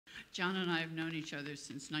John and I have known each other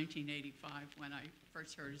since 1985 when I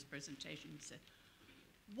first heard his presentation. He said,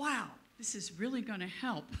 wow, this is really going to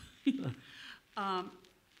help. I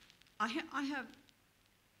have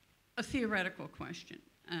a theoretical question,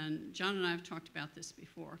 and John and I have talked about this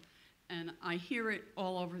before, and I hear it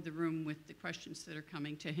all over the room with the questions that are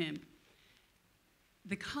coming to him.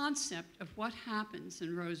 The concept of what happens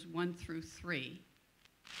in rows 1 through 3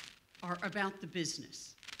 are about the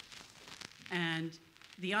business. And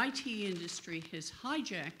the IT industry has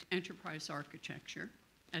hijacked enterprise architecture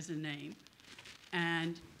as a name,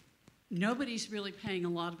 and nobody's really paying a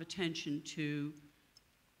lot of attention to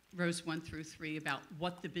rows 1 through 3 about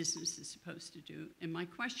what the business is supposed to do. And my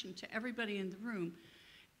question to everybody in the room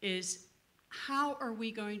is, how are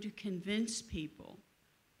we going to convince people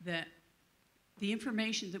that the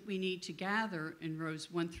information that we need to gather in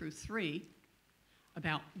rows 1 through 3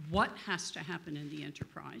 about what has to happen in the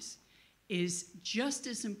enterprise is just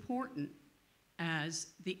as important as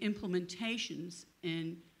the implementations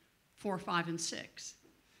in 4, 5, and 6?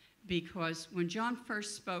 Because when John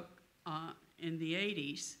first spoke in the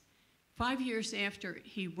 80s, 5 years after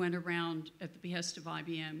he went around at the behest of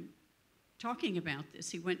IBM talking about this,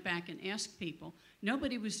 he went back and asked people.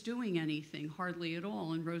 Nobody was doing anything, hardly at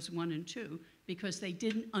all, in rows 1 and 2 because they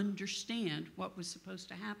didn't understand what was supposed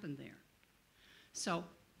to happen there. So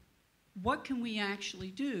what can we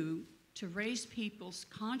actually do to raise people's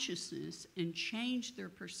consciousness and change their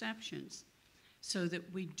perceptions so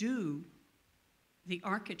that we do the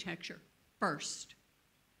architecture first?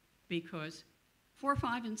 Because 4,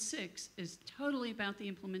 5, and 6 is totally about the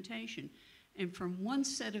implementation. And from one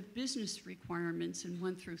set of business requirements in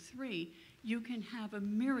 1 through 3, you can have a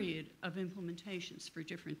myriad of implementations for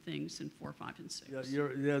different things in 4, 5, and 6.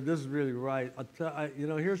 Yeah, this is really right. You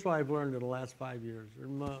know, here's what I've learned in the last 5 years, or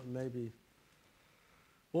maybe.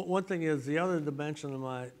 Well, one thing is the other dimension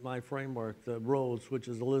of my framework, the rows, which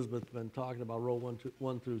is Elizabeth's been talking about, row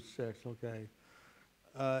 1 through 6, okay.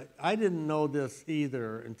 I didn't know this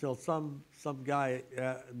either until some guy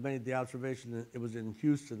made the observation. It was in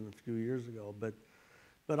Houston a few years ago, but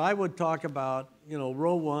I would talk about, you know,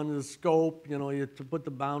 row 1 is scope. You know, you have to put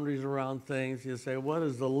the boundaries around things. You say, what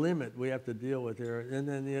is the limit we have to deal with here? And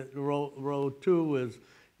then row 2 is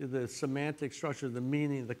the semantic structure, the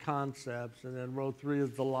meaning, the concepts, and then row 3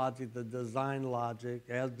 is the logic, the design logic,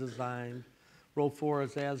 as designed. Row 4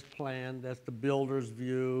 is as planned. That's the builder's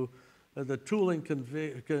view. The tooling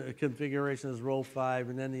configuration is row 5,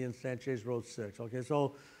 and then the instantiation is row 6. Okay,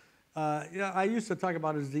 so yeah, I used to talk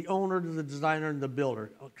about it as the owner, the designer, and the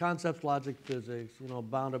builder. Concepts, logic, physics, you know,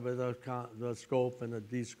 bounded by the scope and the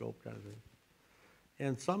de-scope kind of thing.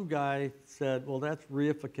 And some guy said, well, that's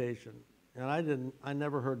reification. And I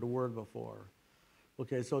never heard the word before.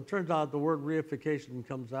 Okay, so it turns out the word reification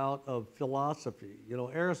comes out of philosophy. You know,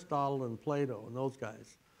 Aristotle and Plato and those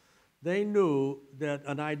guys. They knew that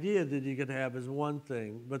an idea that you could have is one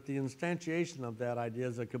thing, but the instantiation of that idea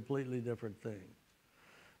is a completely different thing.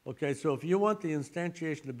 Okay, so if you want the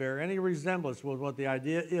instantiation to bear any resemblance with what the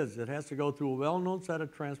idea is, it has to go through a well-known set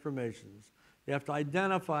of transformations. You have to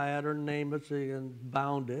identify it or name it so you can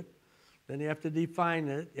bound it. Then you have to define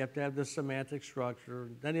it. You have to have the semantic structure.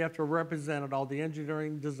 Then you have to represent it. All the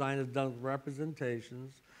engineering design is done with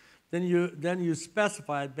representations. Then you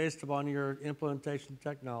specify it based upon your implementation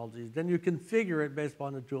technologies. Then you configure it based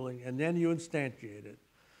upon the tooling, and then you instantiate it.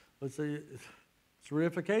 Let's say it's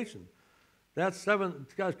reification. That's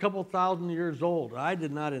a couple thousand years old. I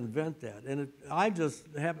did not invent that. And I just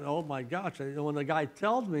happened, oh my gosh, when the guy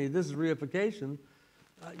tells me this is reification,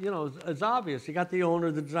 you know, it's obvious. You got the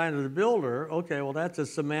owner, the designer, the builder. Okay, well, that's a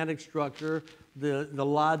semantic structure, the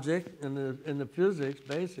logic and the physics,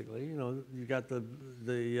 basically. You know, you got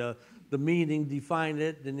the meaning, define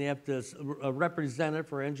it, then you have to represent it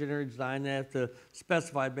for engineering design. They have to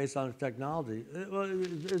specify it based on the technology.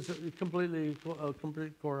 It's a complete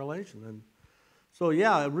correlation. And so,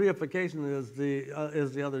 yeah, reification is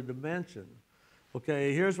the other dimension.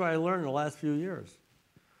 Okay, here's what I learned in the last few years.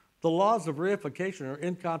 The laws of reification are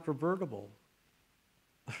incontrovertible.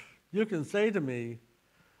 You can say to me,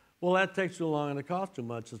 well, that takes too long and it costs too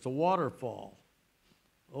much. It's a waterfall.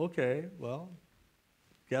 Okay, well,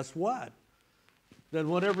 guess what? Then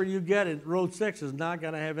whatever you get in row 6 is not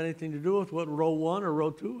going to have anything to do with what row 1 or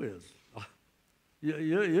row 2 is.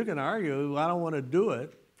 You can argue, I don't want to do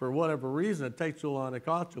it for whatever reason. It takes too long, it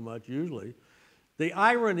costs too much usually. The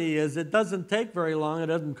irony is it doesn't take very long, it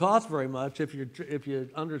doesn't cost very much if you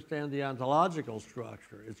understand the ontological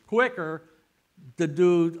structure. It's quicker to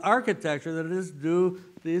do architecture than it is to do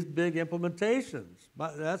these big implementations.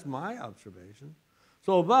 But that's my observation.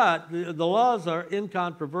 So, but the laws are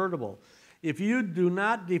incontrovertible. If you do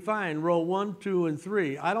not define row 1, 2, and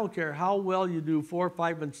 3, I don't care how well you do 4,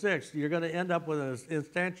 5, and 6, you're going to end up with an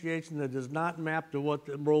instantiation that does not map to what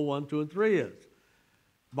the row 1, 2, and 3 is.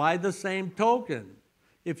 By the same token,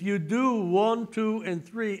 if you do 1, 2, and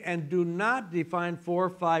 3 and do not define 4,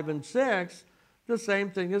 5, and 6, the same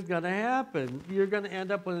thing is going to happen. You're going to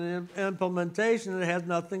end up with an implementation that has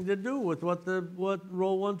nothing to do with what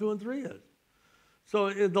row 1, 2, and 3 is. So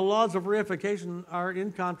the laws of reification are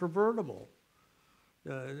incontrovertible.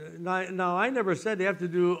 Now, I never said you have to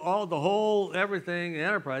do everything in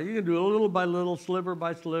enterprise. You can do a little by little, sliver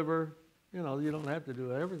by sliver. You know, you don't have to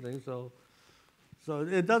do everything. So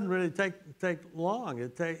it doesn't really take long.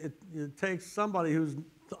 It takes somebody who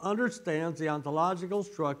understands the ontological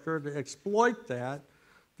structure to exploit that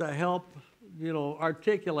to help,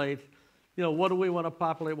 articulate, what do we want to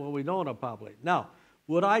populate, what we don't want to populate. Now,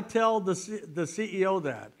 would I tell the CEO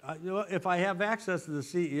that? If I have access to the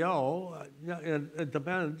CEO, it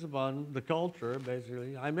depends upon the culture,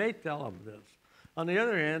 basically. I may tell him this. On the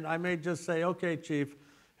other hand, I may just say, okay, Chief,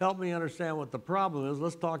 help me understand what the problem is.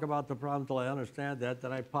 Let's talk about the problem until I understand that,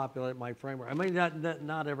 then I populate my framework. I may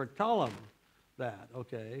not ever tell him that,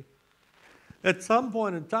 okay? At some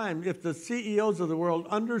point in time, if the CEOs of the world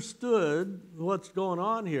understood what's going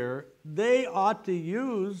on here, they ought to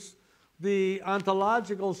use the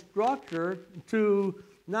ontological structure to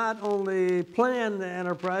not only plan the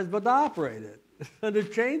enterprise, but to operate it and to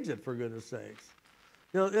change it, for goodness sakes.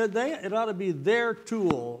 It ought to be their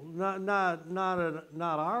tool, not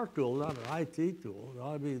our tool, not an IT tool. It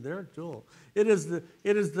ought to be their tool. It is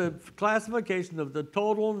the classification of the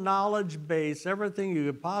total knowledge base, everything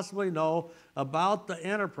you could possibly know about the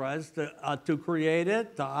enterprise to create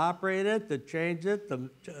it, to operate it, to change it,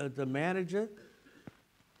 to manage it.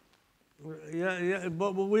 Yeah,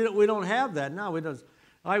 but we don't have that now.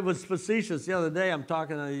 I was facetious the other day. I'm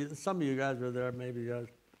talking to some of you guys were there, maybe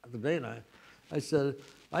the day, and I said,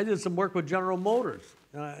 I did some work with General Motors.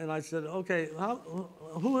 And I said, okay,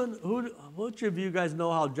 which of you guys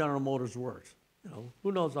know how General Motors works?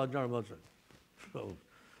 Who knows how General Motors works? So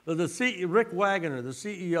Rick Wagoner, the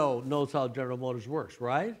CEO, knows how General Motors works,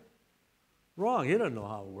 right? Wrong. He doesn't know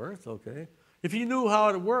how it works, okay? If he knew how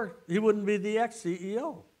it worked, he wouldn't be the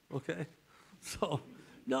ex-CEO, okay? So,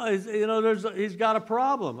 no, he's got a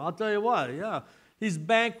problem. I'll tell you what, yeah. He's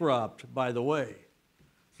bankrupt, by the way.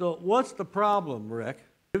 So what's the problem, Rick?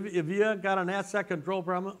 If you got an asset control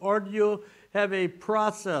problem, or do you have a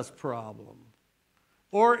process problem?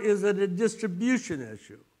 Or is it a distribution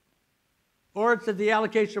issue? Or it's the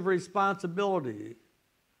allocation of responsibility?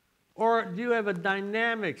 Or do you have a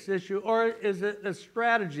dynamics issue? Or is it a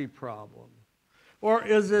strategy problem? Or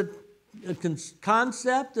is it a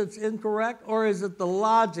concept that's incorrect? Or is it the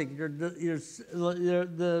logic,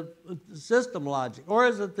 the system logic? Or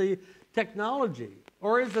is it the technology?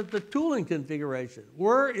 Or is it the tooling configuration?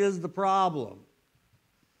 Where is the problem?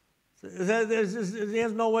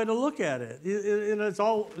 There's no way to look at it. It's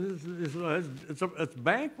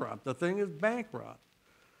bankrupt. The thing is bankrupt.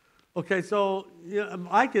 Okay, so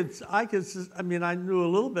I knew a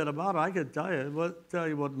little bit about it. I could tell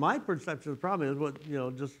you what my perception of the problem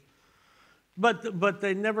is. But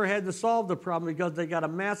they never had to solve the problem because they got a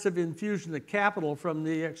massive infusion of capital from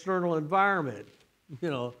the external environment.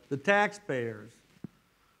 The taxpayers.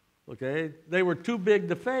 Okay, they were too big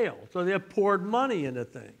to fail, so they poured money into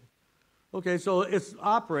things. Okay, so it's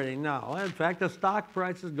operating now. In fact, the stock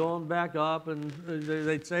price is going back up, and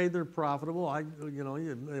they say they're profitable.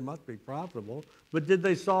 They must be profitable. But did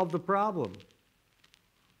they solve the problem?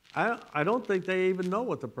 I don't think they even know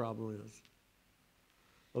what the problem is.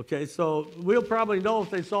 Okay, so we'll probably know if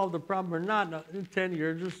they solved the problem or not in 10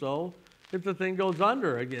 years or so if the thing goes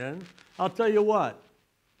under again. I'll tell you what.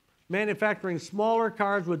 Manufacturing smaller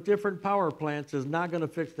cars with different power plants is not going to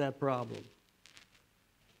fix that problem.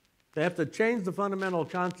 They have to change the fundamental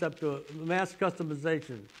concept to mass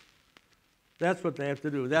customization. That's what they have to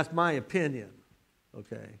do. That's my opinion.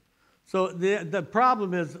 Okay. So the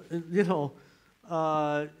problem is,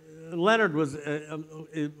 Leonard was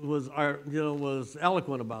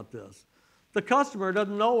eloquent about this. The customer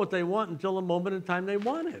doesn't know what they want until the moment in time they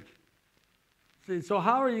want it. See, so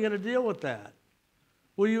how are you going to deal with that?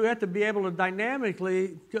 Well, you have to be able to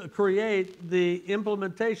dynamically create the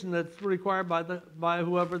implementation that's required by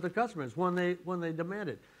whoever the customer is when they demand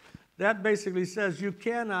it. That basically says you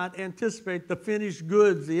cannot anticipate the finished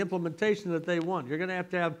goods, the implementation that they want. You're going to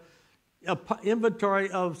have an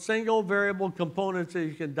inventory of single variable components that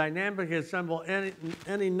you can dynamically assemble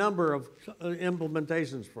any number of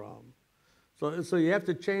implementations from. So you have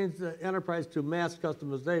to change the enterprise to mass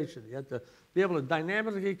customization. You have to be able to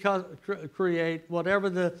dynamically create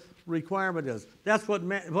whatever the requirement is. That's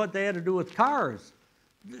what they had to do with cars.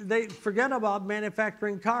 They forget about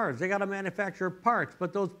manufacturing cars. They got to manufacture parts,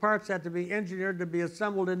 but those parts have to be engineered to be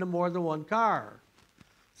assembled into more than one car.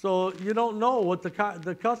 So you don't know what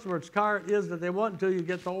the customer's car is that they want until you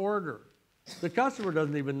get the order. The customer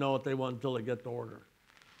doesn't even know what they want until they get the order.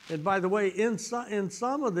 And by the way, in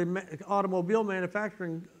some of the automobile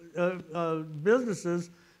manufacturing businesses,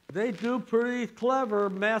 they do pretty clever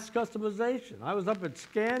mass customization. I was up at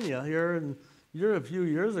Scania here a few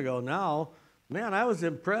years ago now. Man, I was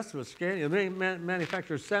impressed with Scania. They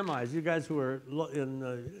manufacture semis. You guys who are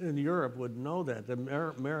in Europe would know that. The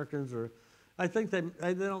Americans are, I think they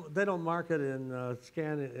don't market in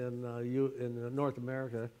Scania in North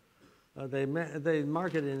America. They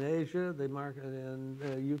market in Asia, they market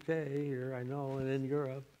in UK here, I know, and in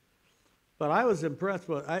Europe. But I was impressed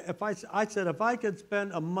with, I said, if I could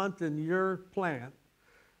spend a month in your plant,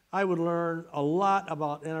 I would learn a lot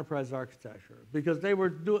about enterprise architecture because they were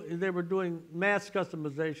doing mass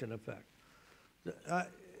customization effect.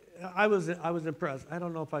 I was impressed. I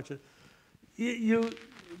don't know if I should. You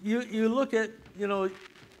look at,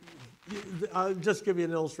 I'll just give you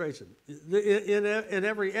an illustration. In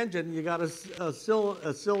every engine, you got a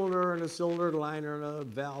cylinder and a cylinder liner and a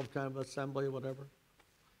valve kind of assembly, whatever.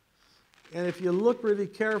 And if you look really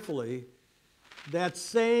carefully, that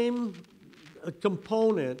same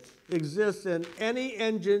component exists in any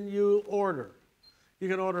engine you order. You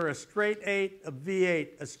can order a straight 8, a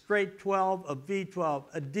V8, a straight 12, a V12,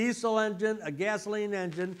 a diesel engine, a gasoline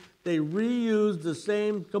engine. They reuse the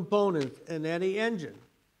same components in any engine.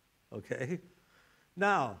 Okay?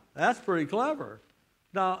 Now, that's pretty clever.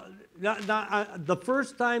 Now, the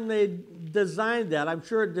first time they designed that, I'm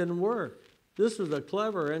sure it didn't work. This was a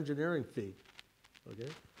clever engineering feat. Okay?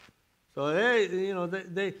 So,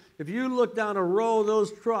 if you look down a row of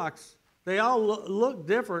those trucks, they all look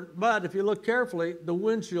different, but if you look carefully, the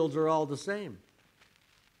windshields are all the same.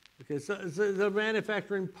 Okay, so they're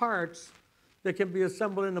manufacturing parts that can be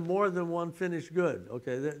assembled into more than one finished good.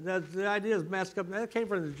 Okay, the idea is mass customization. That came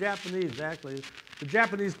from the Japanese, actually. The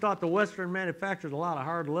Japanese taught the Western manufacturers a lot of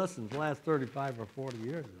hard lessons the last 35 or 40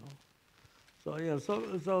 years.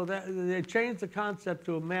 So, so that they changed the concept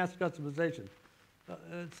to a mass customization.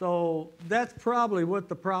 So that's probably what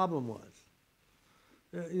the problem was.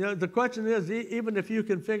 The question is, even if you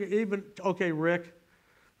can figure, okay, Rick,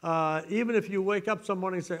 even if you wake up some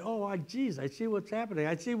morning and say, oh, geez, I see what's happening.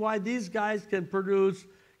 I see why these guys can produce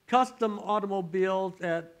custom automobiles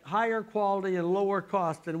at higher quality and lower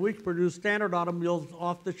cost than we can produce standard automobiles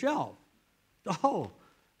off the shelf. Oh,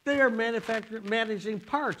 they are managing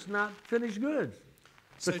parts, not finished goods.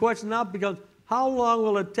 So the question now becomes, how long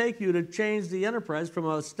will it take you to change the enterprise from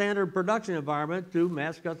a standard production environment to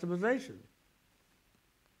mass customization?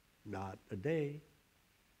 Not a day,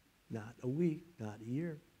 not a week, not a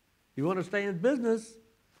year. You want to stay in business,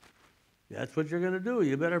 that's what you're going to do.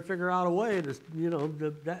 You better figure out a way to,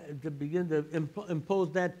 to begin to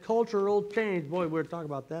impose that cultural change. Boy, we're talking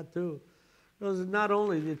about that too. Because not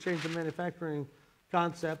only do you change the manufacturing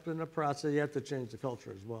concept and the process, you have to change the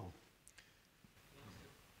culture as well.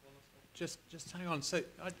 Just hang on. So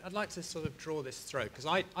I'd like to sort of draw this through, because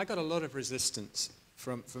I got a lot of resistance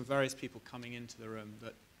from various people coming into the room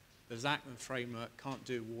that the Zachman framework can't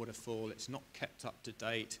do waterfall, it's not kept up to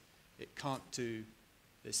date, it can't do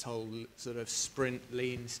this whole sort of sprint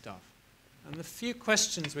lean stuff. And the few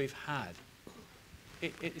questions we've had,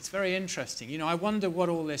 it's very interesting. I wonder what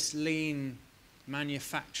all this lean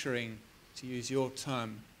manufacturing, to use your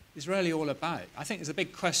term, is really all about. I think there's a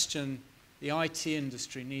big question the IT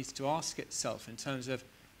industry needs to ask itself in terms of,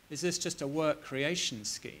 is this just a work creation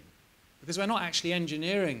scheme? Because we're not actually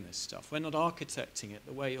engineering this stuff. We're not architecting it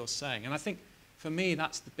the way you're saying. And I think, for me,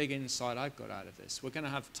 that's the big insight I've got out of this. We're going to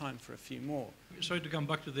have time for a few more. Sorry to come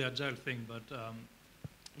back to the agile thing, but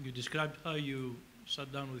you described how you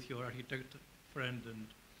sat down with your architect friend and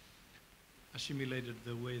assimilated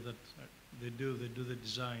the way that they do the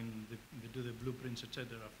design, they do the blueprints, etc.,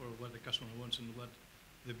 for what the customer wants and what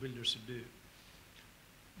the builders should do.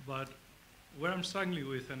 But where I'm struggling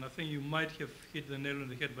with, and I think you might have hit the nail on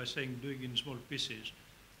the head by saying doing in small pieces,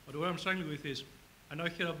 but where I'm struggling with is, I now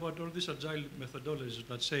hear about all these agile methodologies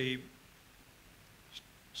that say,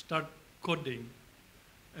 start coding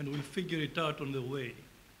and we'll figure it out on the way,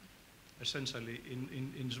 essentially,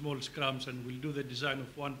 in small scrums, and we'll do the design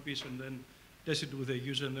of one piece and then test it with the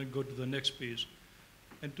user and then go to the next piece.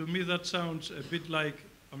 And to me that sounds a bit like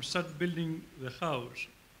I'm start building the house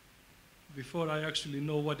before I actually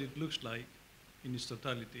know what it looks like in its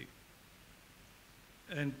totality.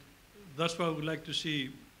 And that's why I would like to see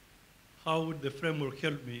how would the framework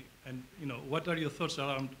help me, and what are your thoughts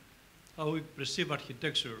around how we perceive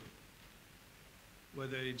architecture,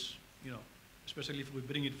 whether it's, especially if we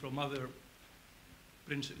bring it from other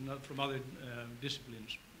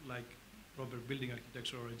disciplines, like proper building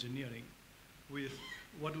architecture or engineering, with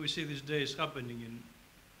what we see these days happening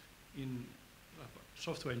in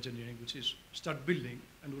software engineering, which is start building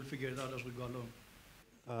and we'll figure it out as we go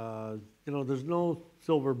along. There's no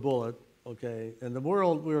silver bullet, okay? And the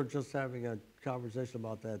world, we were just having a conversation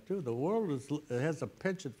about that too. The world has a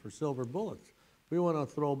penchant for silver bullets. We want to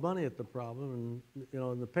throw money at the problem and,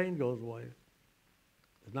 and the pain goes away.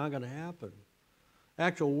 It's not going to happen.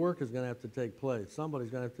 Actual work is going to have to take place. Somebody's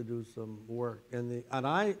going to have to do some work.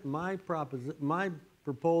 My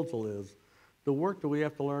proposal is the work that we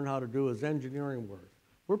have to learn how to do is engineering work.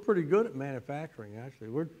 We're pretty good at manufacturing, actually.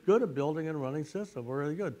 We're good at building and running systems. We're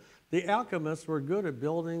really good. The alchemists were good at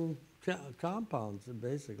building compounds,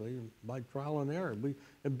 basically, by trial and error.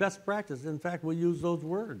 And best practice, in fact, we use those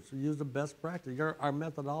words. We use the best practice, our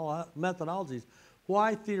methodologies.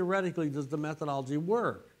 Why, theoretically, does the methodology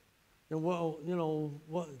work? And well,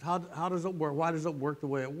 how does it work? Why does it work the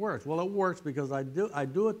way it works? Well, it works because I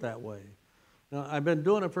do it that way. Now, I've been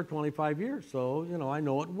doing it for 25 years, so, I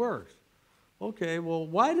know it works. Okay, well,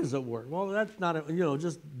 why does it work? Well, that's not,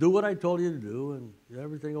 just do what I told you to do, and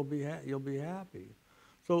everything will be, you'll be happy.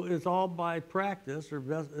 So it's all by practice, or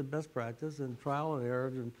best practice, and trial and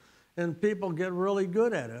error, and people get really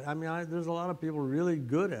good at it. I mean, there's a lot of people really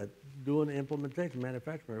good at doing implementation,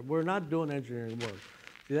 manufacturing. We're not doing engineering work.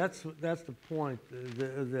 See, that's the point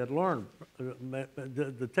that Lorne,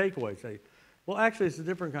 the takeaway, say, well, actually, it's a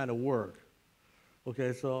different kind of work.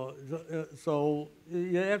 Okay, so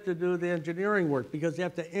you have to do the engineering work because you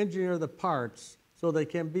have to engineer the parts so they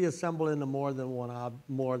can be assembled into more than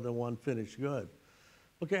one finished good.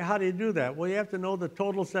 Okay, how do you do that? Well, you have to know the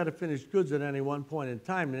total set of finished goods at any one point in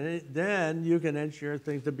time, and then you can engineer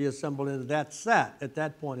things to be assembled into that set at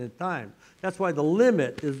that point in time. That's why the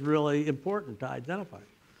limit is really important to identify.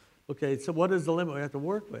 Okay, so what is the limit we have to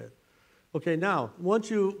work with? Okay, now, once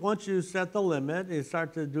you set the limit, you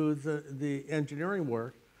start to do the engineering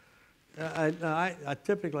work.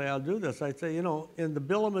 Typically, I'll do this. I say, in the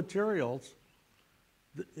bill of materials,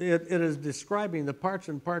 it is describing the parts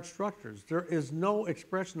and part structures. There is no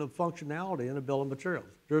expression of functionality in a bill of materials.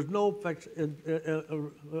 There's no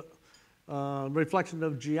reflection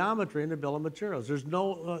of geometry in the bill of materials. There's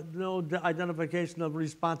no identification of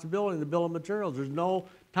responsibility in the bill of materials. There's no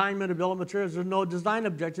time in the bill of materials. There's no design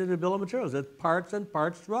objective in the bill of materials. It's parts and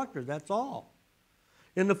part structures. That's all.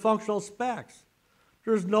 In the functional specs,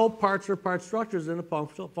 there's no parts or part structures in the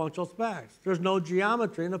functional specs. There's no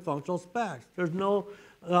geometry in the functional specs. There's no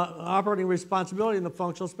operating responsibility in the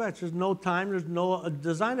functional specs. There's no time. There's no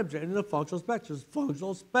design objective in the functional specs. There's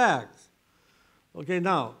functional specs. Okay,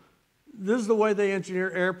 now, this is the way they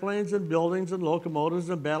engineer airplanes and buildings and locomotives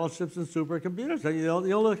and battleships and supercomputers. You don't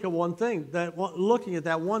look at one thing. Looking at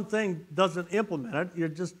that one thing doesn't implement it. You're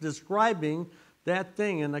just describing that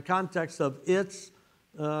thing in the context of its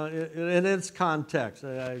context.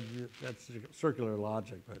 That's circular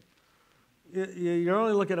logic, but you're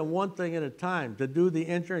only looking at one thing at a time to do the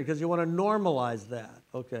engineering because you want to normalize that.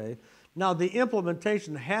 Okay. Now the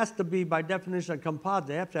implementation has to be, by definition, a composite.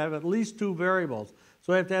 They have to have at least two variables.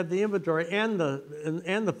 So we have to have the inventory and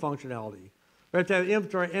the functionality. We have to have the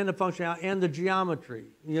inventory and the functionality and the geometry.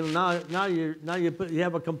 Now you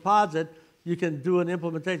have a composite. You can do an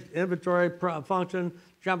implementation: inventory, function,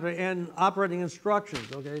 geometry, and operating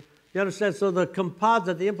instructions. Okay, you understand? So the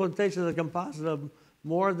composite, the implementation of the composite of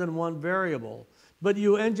more than one variable, but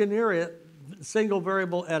you engineer it single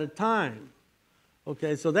variable at a time.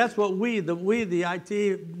 Okay, so that's what the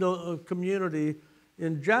IT community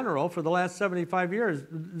in general, for the last 75 years,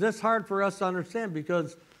 that's hard for us to understand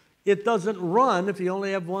because it doesn't run if you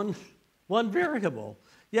only have one variable.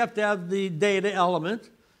 You have to have the data element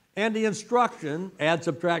and the instruction, add,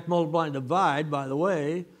 subtract, multiply, and divide, by the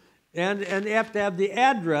way, and you have to have the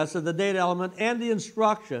address of the data element and the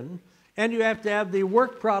instruction, and you have to have the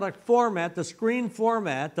work product format, the screen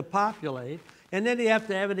format to populate, and then you have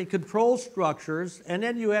to have any control structures, and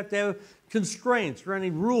then you have to have constraints or any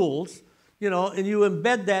rules, and you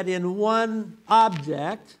embed that in one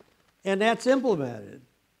object, and that's implemented.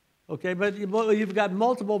 Okay, but you've got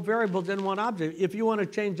multiple variables in one object. If you want to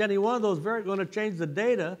change any one of those variables, you want to change the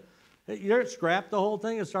data, you're scrap the whole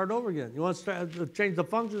thing and start over again. You want to change the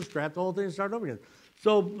function, scrap the whole thing and start over again.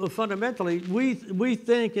 So fundamentally, we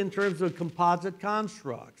think in terms of composite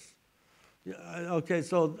constructs. Okay,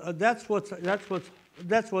 so that's what's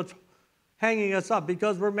hanging us up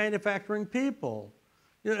because we're manufacturing people.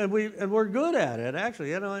 And we're good at it,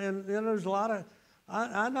 actually. And there's a lot of.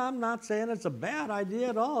 I'm not saying it's a bad idea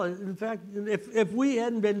at all. In fact, if we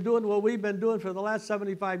hadn't been doing what we've been doing for the last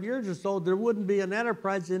 75 years or so, there wouldn't be an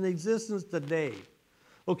enterprise in existence today.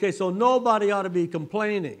 Okay, so nobody ought to be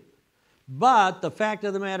complaining. But the fact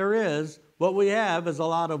of the matter is, what we have is a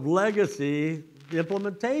lot of legacy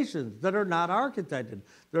implementations that are not architected.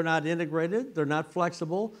 They're not integrated, they're not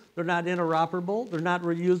flexible, they're not interoperable, they're not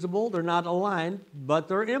reusable, they're not aligned, but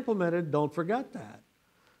they're implemented. Don't forget that.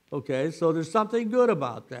 Okay, so there's something good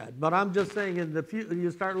about that. But I'm just saying,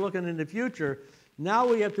 you start looking in the future, now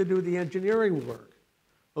we have to do the engineering work.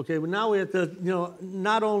 Okay, well now we have to,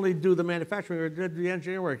 not only do the manufacturing work, do the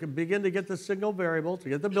engineering work, and begin to get the single variables, to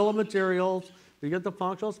get the bill of materials, to get the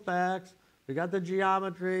functional specs, we got the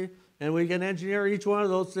geometry, and we can engineer each one of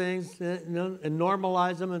those things and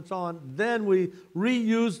normalize them and so on. Then we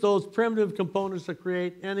reuse those primitive components to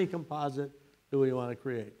create any composite that we want to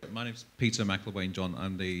create. My name's Peter McIlwain-John.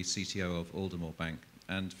 I'm the CTO of Aldermore Bank.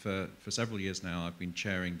 And for several years now, I've been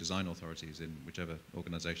chairing design authorities in whichever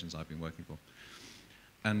organizations I've been working for.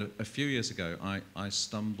 And a few years ago, I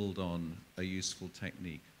stumbled on a useful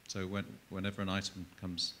technique. So whenever an item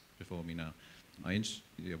comes before me now, I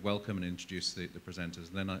welcome and introduce the presenters.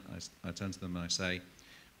 And then I turn to them and I say,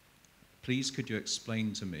 please could you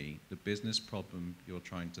explain to me the business problem you're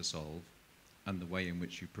trying to solve and the way in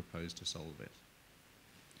which you propose to solve it.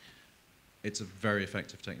 It's a very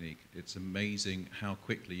effective technique. It's amazing how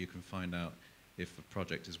quickly you can find out if a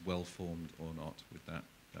project is well formed or not with that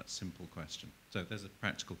simple question. So there's a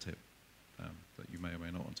practical tip that you may or may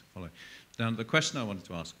not want to follow. Now, the question I wanted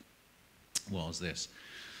to ask was this.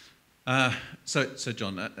 So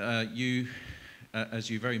John, you, as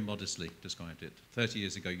you very modestly described it, 30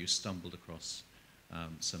 years ago you stumbled across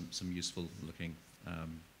some useful looking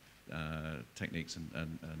techniques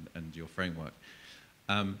and your framework.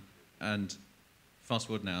 And fast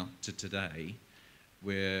forward now to today,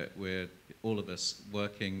 we're all of us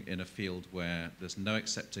working in a field where there's no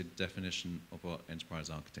accepted definition of what enterprise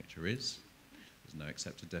architecture is. There's no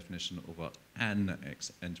accepted definition of what an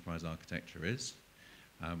enterprise architecture is.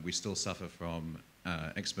 We still suffer from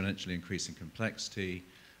exponentially increasing complexity,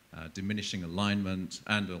 diminishing alignment,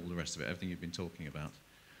 and all the rest of it, everything you've been talking about.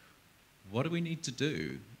 What do we need to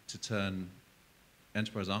do to turn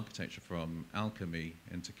enterprise architecture from alchemy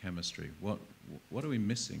into chemistry? What are we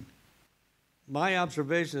missing? My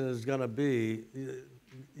observation is going to be,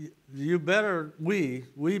 we better,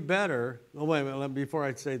 oh wait a minute, before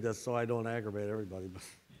I say this so I don't aggravate everybody, but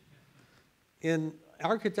in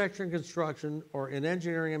architecture and construction, or in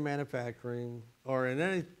engineering and manufacturing, or in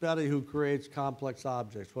anybody who creates complex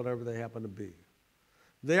objects, whatever they happen to be,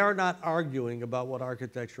 they are not arguing about what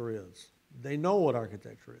architecture is. They know what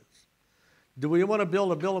architecture is. Do we want to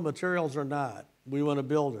build a bill of materials or not? We want to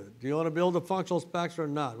build it. Do you want to build the functional specs or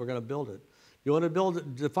not? We're going to build it. You want to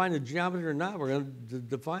define the geometry or not? We're going to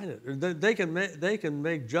define it. They can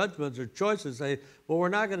make judgments or choices, say, well, we're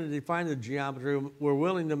not going to define the geometry. We're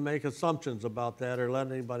willing to make assumptions about that or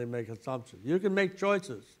let anybody make assumptions. You can make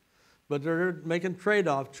choices, but they're making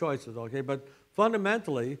trade-off choices, okay? But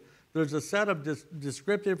fundamentally, there's a set of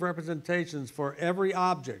descriptive representations for every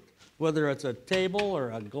object, whether it's a table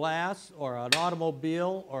or a glass or an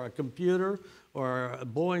automobile or a computer or a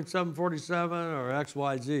Boeing 747 or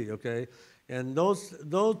XYZ, okay? And those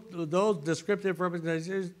descriptive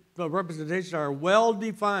representations are well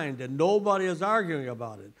defined, and nobody is arguing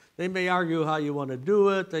about it. They may argue how you want to do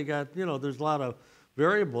it. They got, there's a lot of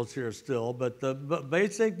variables here still, but the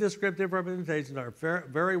basic descriptive representations are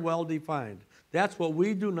very well defined. That's what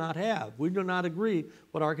we do not have. We do not agree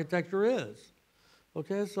what architecture is.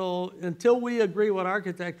 Okay, so until we agree what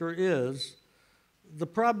architecture is, the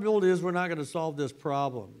probability is we're not going to solve this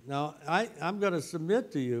problem. Now, I'm going to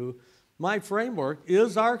submit to you, my framework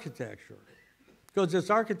is architecture, because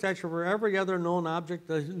it's architecture for every other known object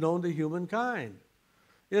that is known to humankind.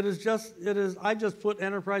 I just put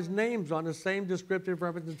enterprise names on the same descriptive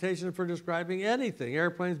representation for describing anything,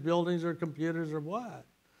 airplanes, buildings, or computers, or what.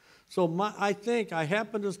 So I think I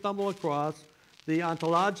happened to stumble across the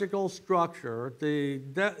ontological structure, the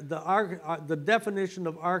definition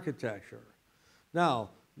of architecture. Now,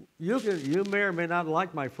 you may or may not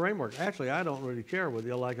like my framework. Actually, I don't really care whether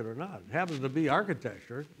you like it or not. It happens to be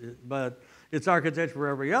architecture, but it's architecture for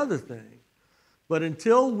every other thing. But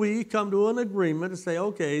until we come to an agreement and say,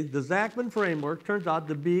 okay, the Zachman framework turns out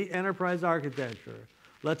to be enterprise architecture.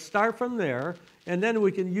 Let's start from there, and then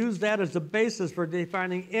we can use that as a basis for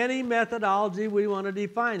defining any methodology we want to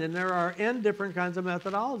define. And there are n different kinds of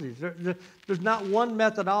methodologies. There's not one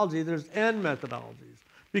methodology, there's n methodologies.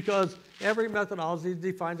 because every methodology is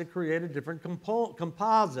defined to create a different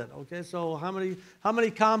composite, okay? So how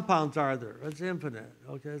many compounds are there? It's infinite,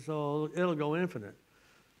 okay? So it'll go infinite.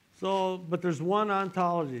 So, but there's one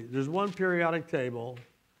ontology, there's one periodic table,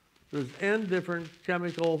 there's n different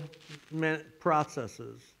chemical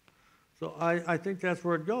processes. So I think that's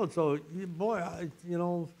where it goes. So, boy,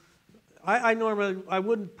 I normally, I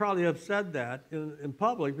wouldn't probably have said that in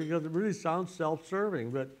public because it really sounds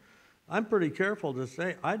self-serving, but I'm pretty careful to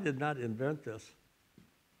say I did not invent this,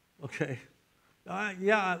 okay?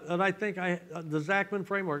 Yeah, and I think the Zachman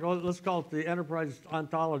framework, let's call it the enterprise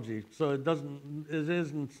ontology, so it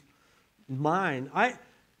isn't mine.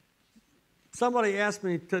 Somebody asked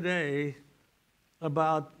me today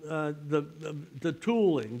about the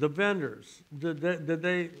tooling, the vendors. Did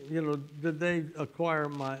they acquire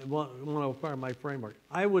want to acquire my framework?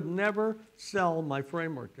 I would never sell my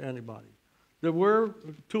framework to anybody. There were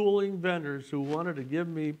tooling vendors who wanted to give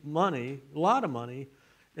me money, a lot of money,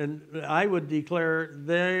 and I would declare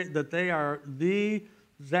that they are the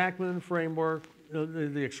Zachman framework,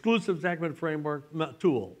 the exclusive Zachman framework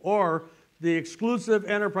tool, or the exclusive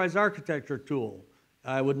enterprise architecture tool.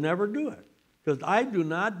 I would never do it, because I do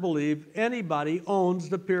not believe anybody owns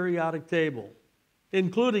the periodic table,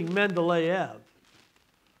 including Mendeleev.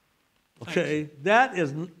 Okay, that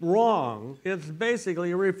is wrong. It's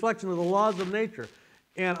basically a reflection of the laws of nature.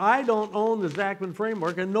 And I don't own the Zachman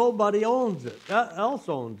framework, and nobody owns it, else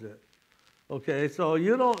owns it. Okay, so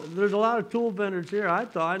there's a lot of tool vendors here.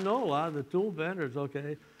 I know a lot of the tool vendors,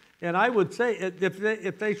 okay? And I would say,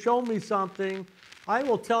 if they show me something, I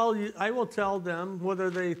will tell them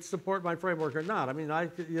whether they support my framework or not. I mean,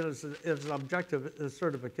 it's an objective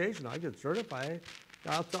certification. I could certify it.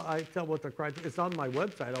 I tell what the criteria, it's on my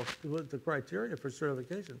website, what the criteria for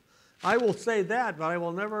certification. I will say that, but I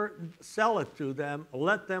will never sell it to them,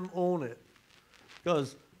 let them own it,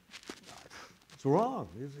 because it's wrong.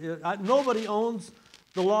 Nobody owns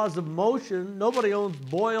the laws of motion. Nobody owns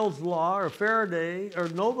Boyle's law or Faraday, or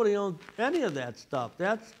nobody owns any of that stuff.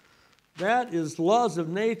 That is laws of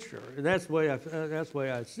nature. That's the way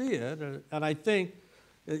I see it, and I think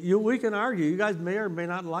we can argue. You guys may or may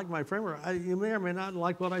not like my framework. You may or may not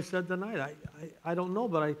like what I said tonight. I don't know,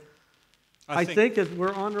 but I think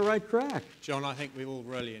we're on the right track. John, I think we all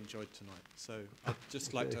really enjoyed tonight. So I'd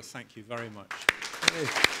just like to thank you very much.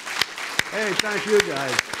 Hey, thank you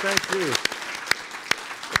guys. Thank you.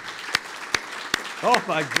 Oh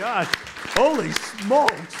my gosh. Holy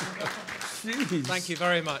smokes. Jeez. Thank you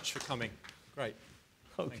very much for coming. Great.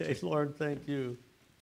 Okay, Lorne, thank you.